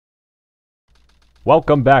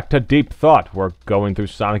Welcome back to Deep Thought. We're going through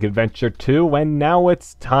Sonic Adventure 2, and now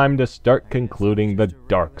it's time to start concluding the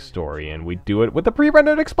Dark story, and we do it with a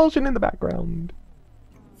pre-rendered explosion in the background.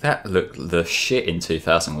 That looked the shit in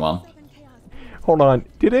 2001. Hold on,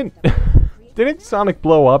 didn't Sonic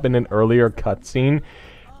blow up in an earlier cutscene?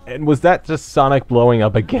 And was that just Sonic blowing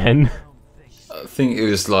up again? I think it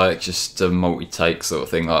was like just a multi-take sort of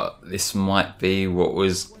thing. Like, this might be what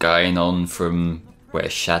was going on from where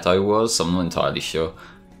Shadow was. I'm not entirely sure.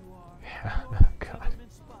 Yeah, God.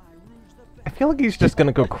 I feel like he's just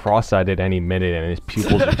gonna go cross-eyed at any minute, and his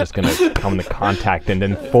pupils are just gonna come into contact and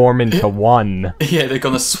then form into one. Yeah, they're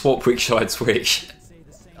gonna swap which side switch.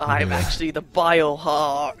 I'm actually the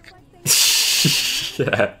Biohawk.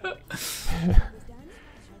 Yeah.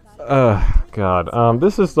 God.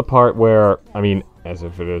 This is the part where, I mean, as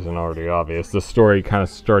if it isn't already obvious, the story kind of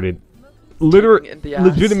started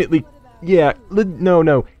legitimately,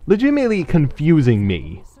 legitimately confusing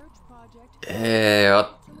me. Yeah,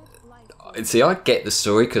 I get the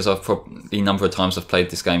story because the number of times I've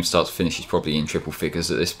played this game start to finish is probably in triple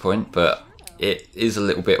figures at this point, but it is a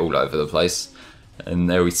little bit all over the place. And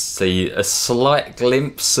there we see a slight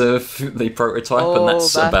glimpse of the prototype, and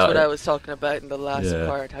that's about it. That's what I was talking about in the last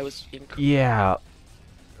part. I was Yeah.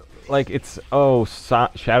 Like, it's,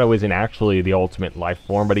 Shadow isn't actually the ultimate life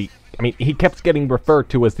form, but he kept getting referred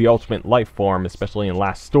to as the ultimate life form, especially in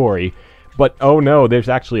last story. But, oh no, there's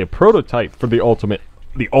actually a prototype for the ultimate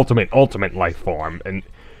life form, and,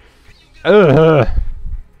 my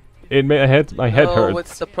head hurts.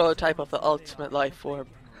 What's the prototype of the ultimate life form?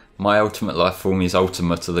 My ultimate life form is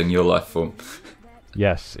ultimater than your life form.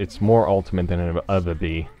 Yes, it's more ultimate than it'll ever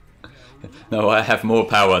be. No, I have more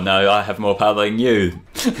power. No, I have more power than you.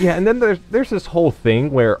 Yeah, and then there's this whole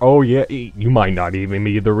thing where, oh yeah, you might not even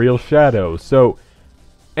be the real Shadow. So,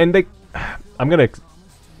 and I'll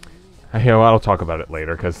talk about it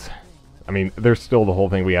later, because, I mean, there's still the whole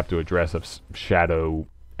thing we have to address of Shadow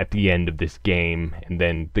at the end of this game, and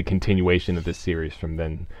then the continuation of this series from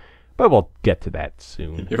then. But we'll get to that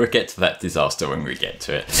soon. We'll get to that disaster when we get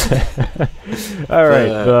to it.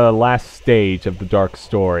 Alright, the last stage of the Dark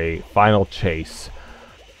story, Final Chase.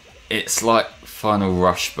 It's like Final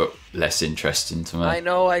Rush, but less interesting to me. I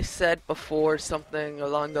know I said before something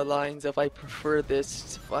along the lines of I prefer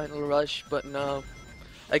this to Final Rush, but no.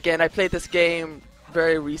 Again, I played this game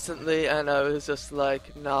very recently, and I was just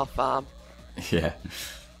like, nah, fam. Yeah.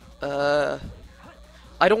 I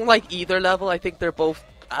don't like either level. I think they're both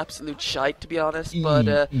absolute shite, to be honest,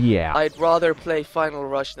 but yeah, I'd rather play Final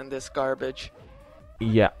Rush than this garbage.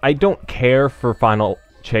 Yeah, I don't care for Final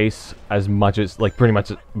Chase as much as, like, pretty much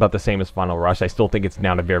about the same as Final Rush. I still think it's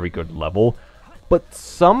now at a very good level, but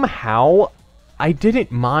somehow I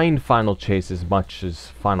didn't mind Final Chase as much as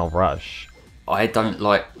Final Rush. I don't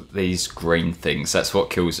like these green things. That's what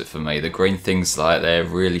kills it for me. The green things, like, they're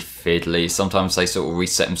really fiddly. Sometimes they sort of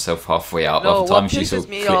reset themselves halfway out. No, Other times what you sort pisses of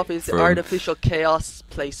me click off is the through. artificial chaos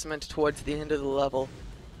placement towards the end of the level,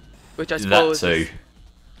 which I suppose That too.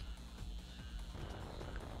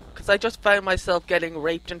 because I just found myself getting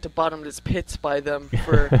raped into bottomless pits by them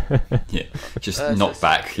for... Yeah, just knock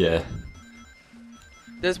back, yeah.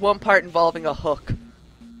 There's one part involving a hook,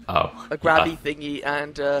 Oh. a grabby thingy,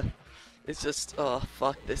 and it's just, oh,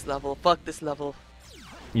 fuck this level.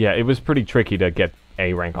 Yeah, it was pretty tricky to get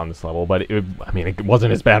A rank on this level, but it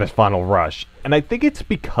wasn't as bad as Final Rush. And I think it's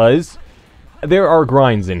because there are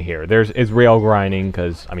grinds in here. There's rail grinding,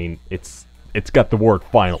 because, I mean, it's got the word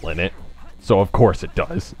final in it, so of course it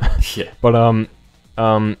does. Yeah. But,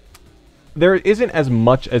 there isn't as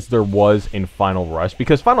much as there was in Final Rush,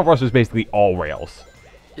 because Final Rush was basically all rails.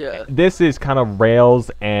 Yeah. This is kind of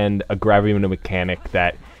rails and a gravity mechanic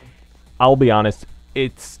that, I'll be honest,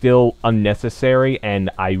 it's still unnecessary, and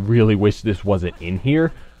I really wish this wasn't in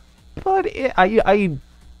here. But I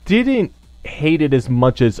didn't hate it as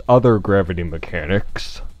much as other gravity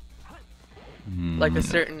mechanics. Like a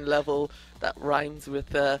certain level that rhymes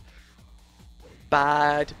with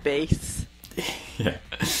bad bass. Yeah.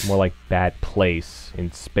 More like bad place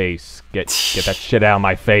in space. Get that shit out of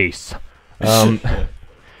my face.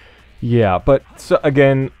 Yeah, but so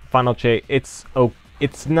again, Final Chase, it's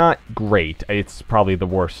not great. It's probably the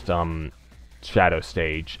worst Shadow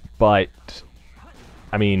stage, but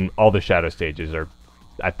I mean, all the Shadow stages are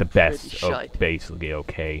at the best basically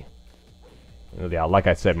okay. Yeah, like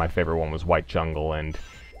I said, my favorite one was White Jungle, and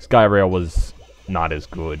Skyrail was not as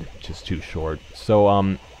good, just too short.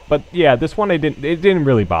 So but yeah, this one it didn't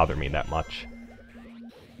really bother me that much.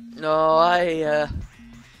 No, I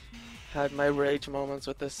had my rage moments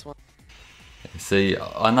with this one. See,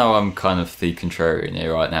 I know I'm kind of the contrarian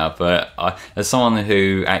here right now, but as someone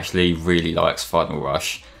who actually really likes Final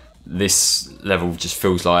Rush, this level just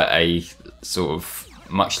feels like a sort of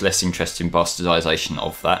much less interesting bastardization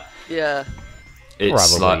of that. Yeah.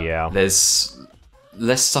 It's Probably, like yeah. there's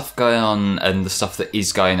less stuff going on, and the stuff that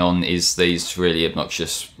is going on is these really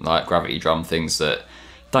obnoxious like gravity drum things that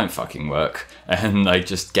don't fucking work, and they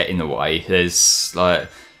just get in the way. There's like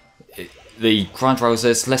the grind rails.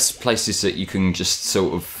 There's less places that you can just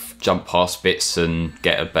sort of jump past bits and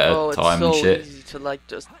get a better time and shit. It's so easy to like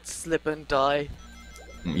just slip and die.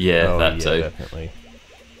 Yeah, that yeah, too. Definitely.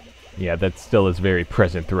 Yeah, that still is very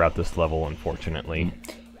present throughout this level, unfortunately.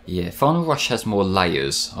 Yeah, Final Rush has more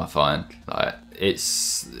layers, I find. Like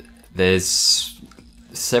there's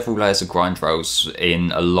several layers of grind rails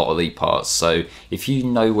in a lot of the parts, so if you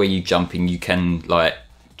know where you're jumping, you can like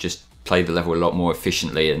just play the level a lot more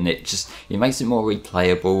efficiently, and it makes it more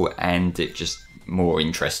replayable and it just more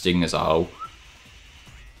interesting as a whole.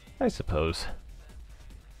 I suppose.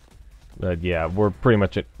 But yeah, we're pretty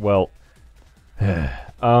much at, well,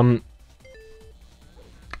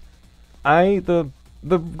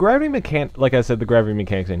 the gravity mechanic, like I said, the gravity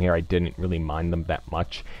mechanics in here, I didn't really mind them that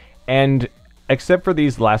much. And except for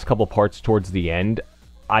these last couple parts towards the end,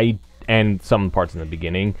 and some parts in the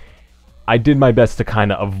beginning, I did my best to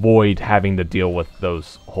kind of avoid having to deal with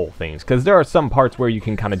those whole things. Because there are some parts where you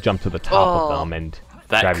can kind of jump to the top of them, and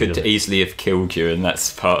that could easily have killed you, and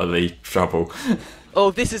that's part of the trouble. Oh,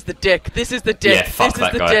 this is the dick. This is the dick. Yeah, fuck this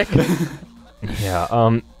is that the guy. dick.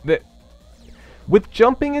 Yeah, with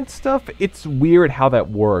jumping and stuff, it's weird how that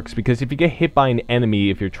works, because if you get hit by an enemy,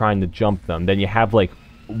 if you're trying to jump them, then you have, like,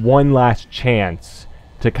 one last chance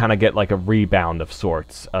to kind of get, like, a rebound of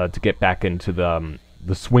sorts, to get back into the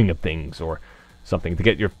swing of things, or something, to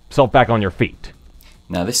get yourself back on your feet.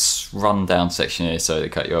 Now, this rundown section here, so to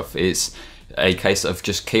cut you off, is a case of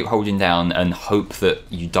just keep holding down and hope that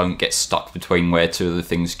you don't get stuck between where two of the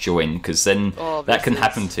things join, because then that can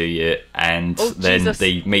happen to you, and then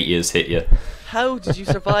the meteors hit you. How did you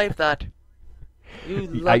survive that? You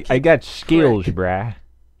lucky I got skills, prick. brah.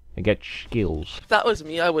 I got skills. If that was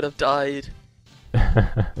me, I would have died.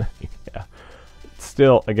 Yeah.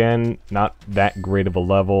 Still, again, not that great of a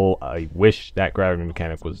level. I wish that gravity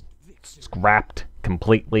mechanic was scrapped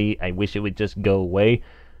completely. I wish it would just go away.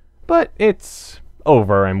 But it's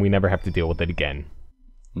over, and we never have to deal with it again.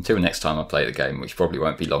 Until next time I play the game, which probably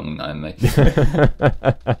won't be long, knowing me.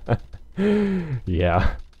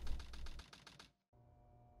 Yeah.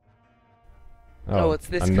 Oh, it's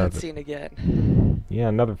this cutscene again. Yeah,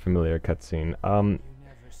 another familiar cutscene.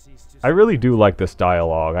 I really do like this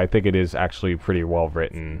dialogue. I think it is actually pretty well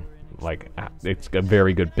written. Like, it's a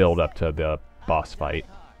very good build up to the boss fight.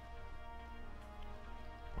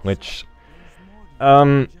 Which,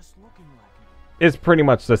 is pretty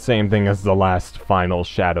much the same thing as the last final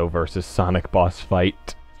Shadow versus Sonic boss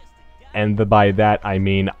fight. And by that, I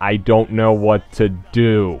mean, I don't know what to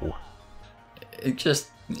do. It just,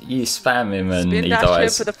 you spam him and Spin he dash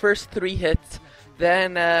dies. him for the first 3 hits.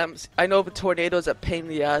 Then, I know the tornado's a pain in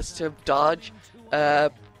the ass to dodge,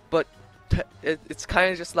 but it's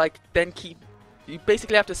kind of just like, then you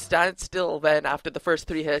basically have to stand still then after the first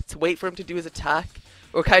 3 hits, wait for him to do his attack,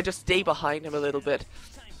 or kind of just stay behind him a little bit.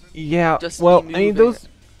 Yeah, Just well, keep I mean, moving.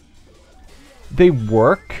 they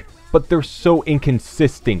work, but they're so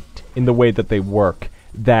inconsistent in the way that they work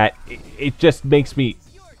that it just makes me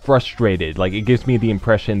frustrated. Like, it gives me the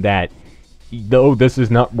impression that, no, this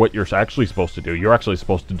is not what you're actually supposed to do. You're actually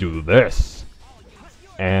supposed to do this.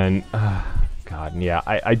 And, God, yeah,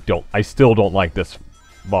 I still don't like this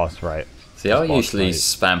boss fight. See, I usually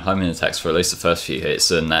spam homing attacks for at least the first few hits,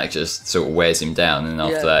 and that just sort of wears him down, and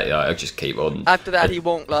after that, yeah, I'll just keep on. After that, he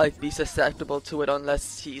won't like be susceptible to it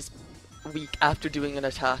unless he's weak after doing an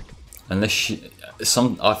attack. Unless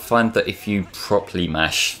I find that if you properly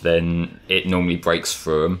mash, then it normally breaks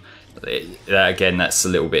through them. Again, that's a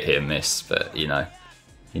little bit hit and miss, but you know,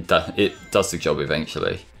 it does the job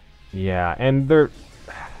eventually. Yeah, and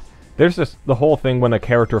there's just the whole thing when a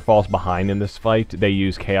character falls behind in this fight, they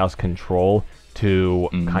use Chaos Control to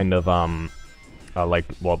kind of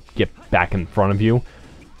get back in front of you.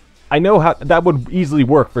 I know how that would easily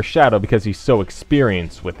work for Shadow because he's so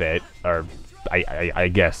experienced with it, or I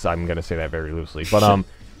guess I'm gonna say that very loosely. But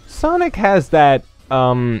Sonic has that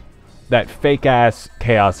that fake ass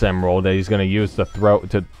Chaos Emerald that he's gonna use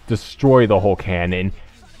to destroy the whole cannon.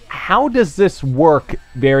 How does this work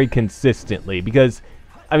very consistently? Because,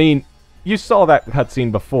 I mean, you saw that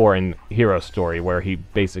cutscene before in Hero Story where he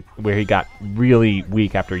got really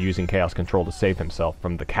weak after using Chaos Control to save himself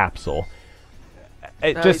from the capsule.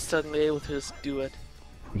 Now he's suddenly able to just do it.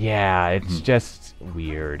 Yeah, it's just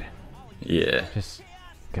weird. Yeah. Just,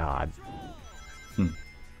 God.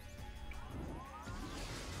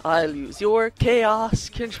 I'll use your chaos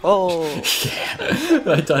control.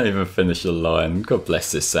 I don't even finish the line. God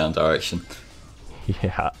bless this sound direction.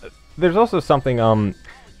 Yeah. There's also something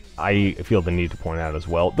I feel the need to point out as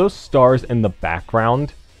well. Those stars in the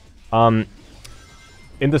background, in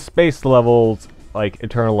the space levels, like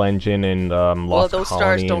Eternal Engine and Well, Lost those Colony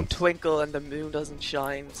stars don't and- twinkle and the moon doesn't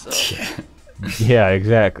shine, so... Yeah,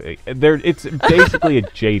 exactly. It's basically a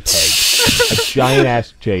JPEG. A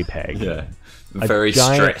giant-ass JPEG. Yeah. Very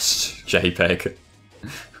stressed JPEG.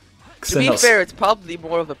 To be fair, it's probably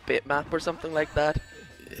more of a bitmap or something like that.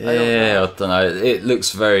 Yeah, I don't know. It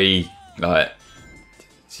looks very, like,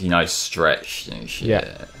 stretched and shit.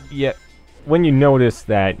 Yeah. Yeah. When you notice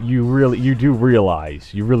that, you really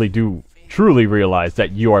do truly realize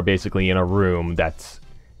that you are basically in a room that's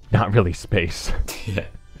not really space. Yeah.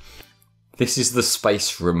 This is the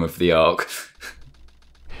space room of the Ark.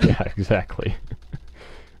 Yeah, exactly.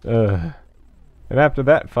 And after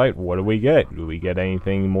that fight, what do we get? Do we get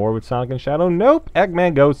anything more with Sonic and Shadow? Nope.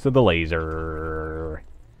 Eggman goes to the laser.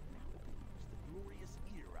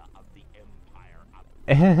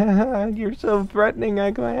 You're so threatening,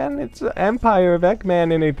 Eggman. It's the Empire of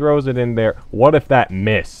Eggman, and he throws it in there. What if that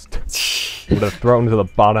missed? Would have thrown to the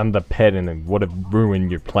bottom of the pit, and it would have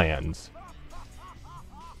ruined your plans.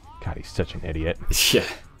 God, he's such an idiot. Yeah.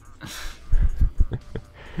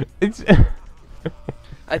 It's...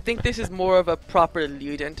 I think this is more of a proper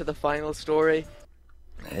lead into the final story.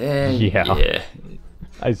 Yeah.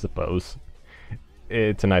 I suppose.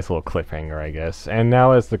 It's a nice little cliffhanger, I guess. And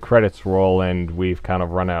now as the credits roll and we've kind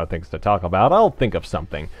of run out of things to talk about, I'll think of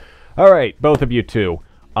something. Alright, both of you two.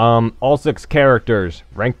 All 6 characters,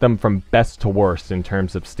 rank them from best to worst in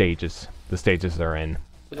terms of stages. The stages they're in.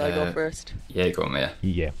 Will I go first? Yeah, go on, Mia.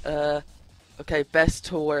 Yeah. Okay, best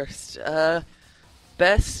to worst.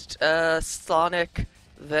 Best, Sonic,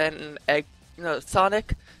 then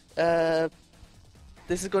Sonic, this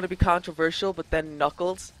is going to be controversial, but then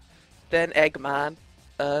Knuckles, then Eggman,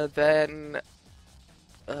 then,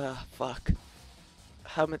 fuck.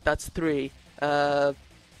 That's 3.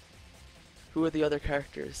 Who are the other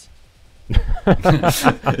characters?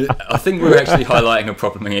 I think we're actually highlighting a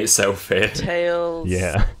problem in itself here. Tails.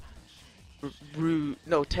 Yeah.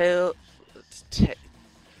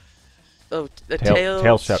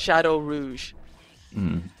 Tails, Shadow, Rouge.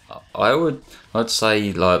 I'd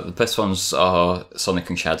say like the best ones are Sonic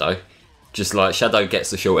and Shadow. Just like Shadow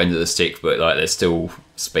gets the short end of the stick, but like there's still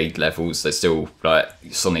speed levels, there's still like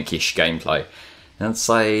Sonic-ish gameplay. And I'd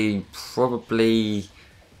say probably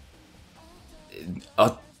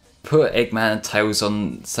I'd put Eggman and Tails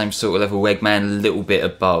on the same sort of level. Eggman a little bit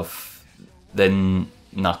above, then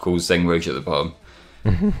Knuckles, then Rouge at the bottom.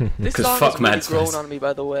 This song fuck has really Mad grown Space. on me,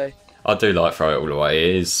 by the way. I do like Throw It All Away.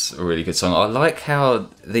 It is a really good song. I like how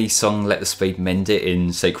the song Let the Speed Mend It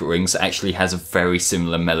in Secret Rings actually has a very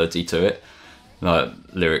similar melody to it. Like,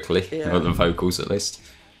 lyrically. Yeah. Or the vocals, at least.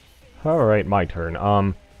 Alright, my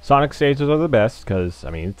turn. Sonic stages are the best, because, I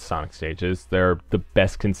mean, it's Sonic stages. They're the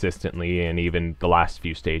best consistently, and even the last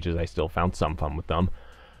few stages, I still found some fun with them.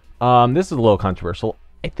 This is a little controversial.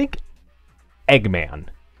 I think Eggman.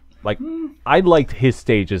 Like, I liked his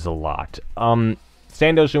stages a lot.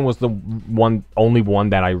 Sand Ocean was the only one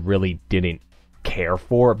that I really didn't care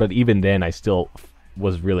for, but even then, I still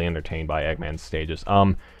was really entertained by Eggman's stages.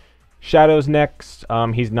 Shadow's next.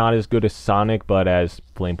 He's not as good as Sonic, but as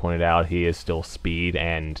Flame pointed out, he is still speed,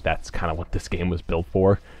 and that's kind of what this game was built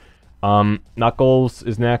for. Knuckles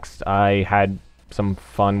is next. I had some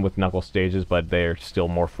fun with Knuckles stages, but they're still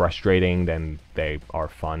more frustrating than they are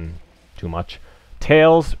fun too much.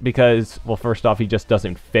 Tails, because, well, first off, he just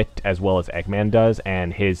doesn't fit as well as Eggman does,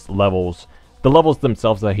 and his levels, the levels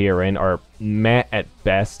themselves that he are in, are meh at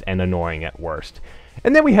best and annoying at worst.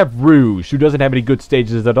 And then we have Rouge, who doesn't have any good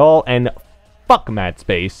stages at all, and fuck Mad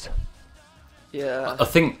Space. Yeah. I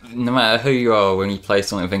think no matter who you are, when you play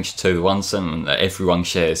Sonic Adventure 2, the one sentiment that everyone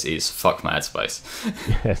shares is fuck Mad Space.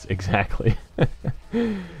 Yes, exactly.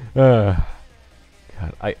 God,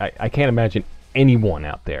 I can't imagine anyone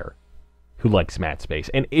out there who likes Mad Space.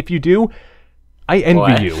 And if you do, I envy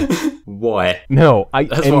Why? you. Why? No, I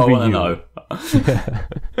That's envy what I you. want to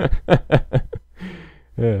know.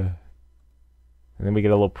 Yeah. And then we get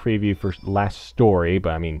a little preview for Last Story,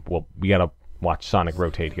 but I mean, well, we gotta watch Sonic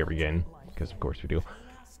rotate here again, because of course we do.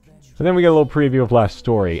 And then we get a little preview of Last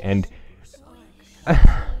Story, and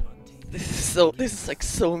This is like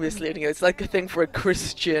so misleading. It's like a thing for a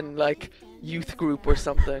Christian like youth group or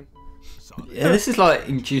something. Yeah, this is like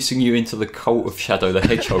inducing you into the cult of Shadow the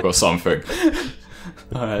Hedgehog or something.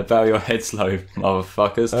 Alright, bow your heads low,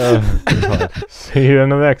 motherfuckers. God. See you in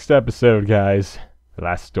the next episode, guys. The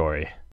last story.